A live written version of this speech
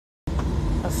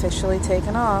Officially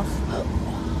taken off.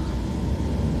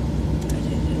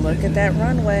 Look at that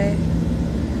runway.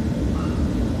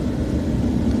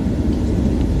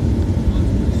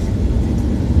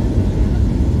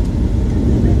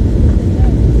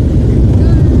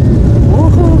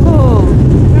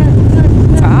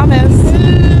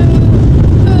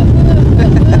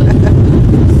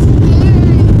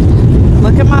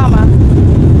 Look at Mama.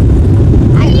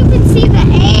 I even see the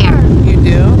air. You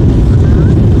do?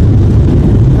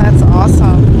 That's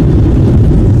awesome.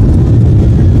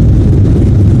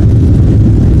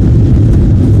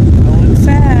 Going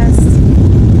fast.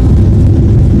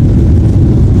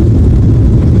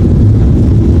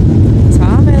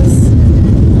 Thomas.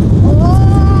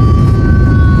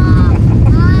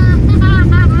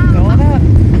 Going up.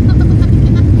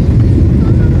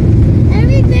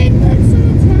 Everything looks so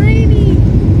tiny.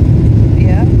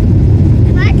 Yeah.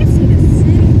 And I can see the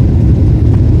city.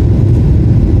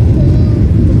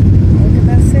 Look at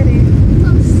that city.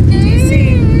 I'm scared. Do you see?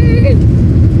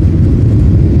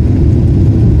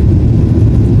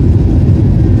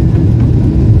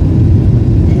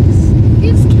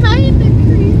 It's kind of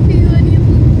creepy when you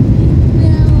look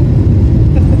down.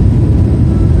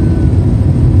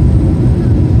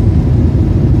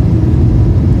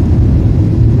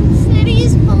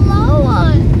 City's below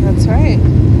us. That's right.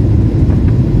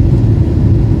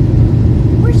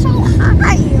 We're so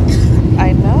high.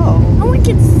 I know. No one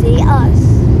can see us.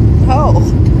 Oh.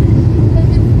 Because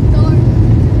it's dark.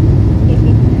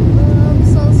 I'm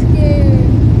so scared.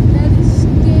 That is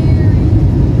scary.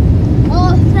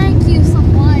 Oh, thank you, some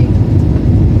light.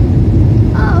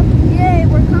 Oh, yay,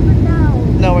 we're coming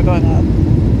down. No, we're going up.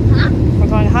 Huh? We're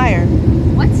going higher.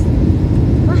 What?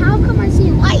 Well, how come I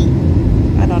see light?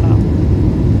 I don't know.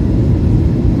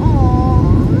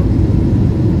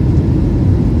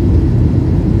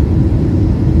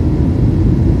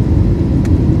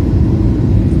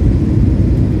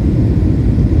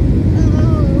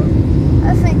 I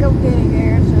think I'm getting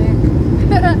airsick.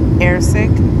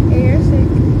 Airsick? Airsick.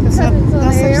 There's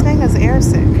no such thing as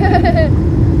airsick.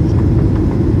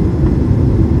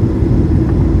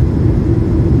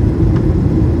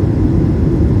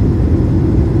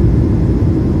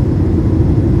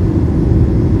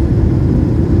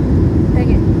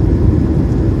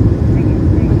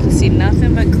 Look, you see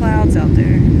nothing but clouds out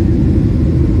there.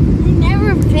 I've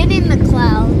never been in the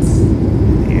clouds.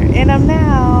 You're in them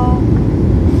now.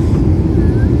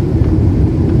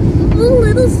 I'm a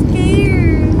little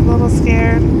scared. A little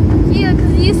scared. Yeah,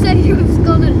 because you said he was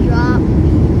gonna drop me.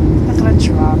 I'm not gonna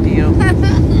drop you.